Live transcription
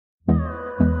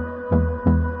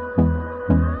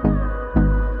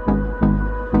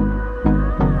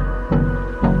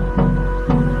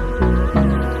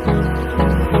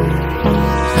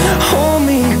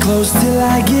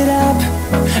get up,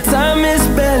 time is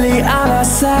barely on our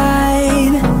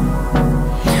side.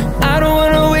 I don't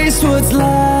wanna waste what's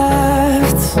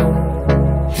left.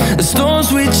 The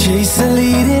storms we chase are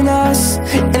leading us,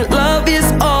 and love is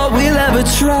all we'll ever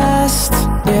trust.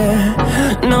 Yeah,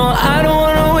 no, I don't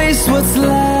wanna waste what's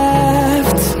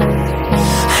left.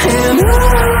 And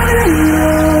on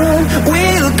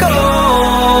we'll go,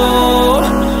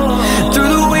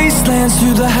 through the wastelands,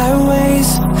 through the highways,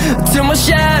 till my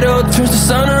shadow turns to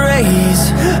sun rays.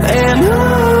 And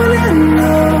on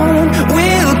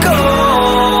we'll go,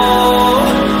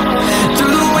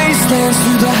 through the wastelands,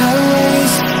 through the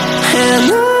highways,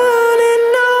 and on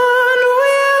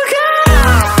we'll go.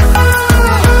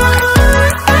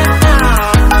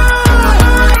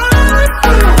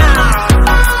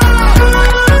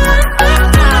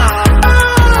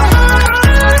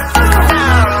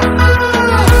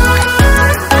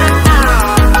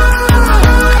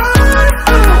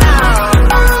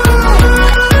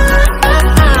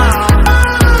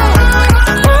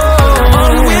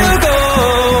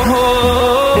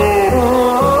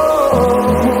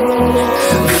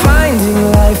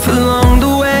 Along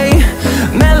the way,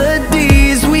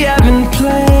 melodies we haven't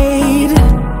played.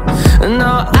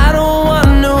 No, I don't want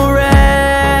no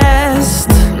rest.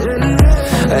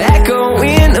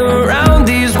 Echoing around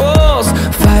these walls,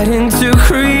 fighting to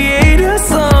create a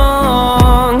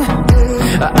song.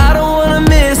 I don't wanna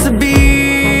miss a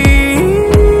beat.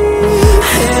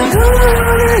 And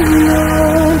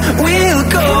on we'll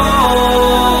go,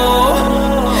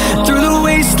 through the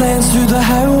wastelands, through the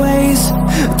highways,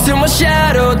 till my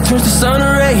shadow turns to sun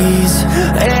rays.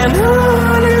 And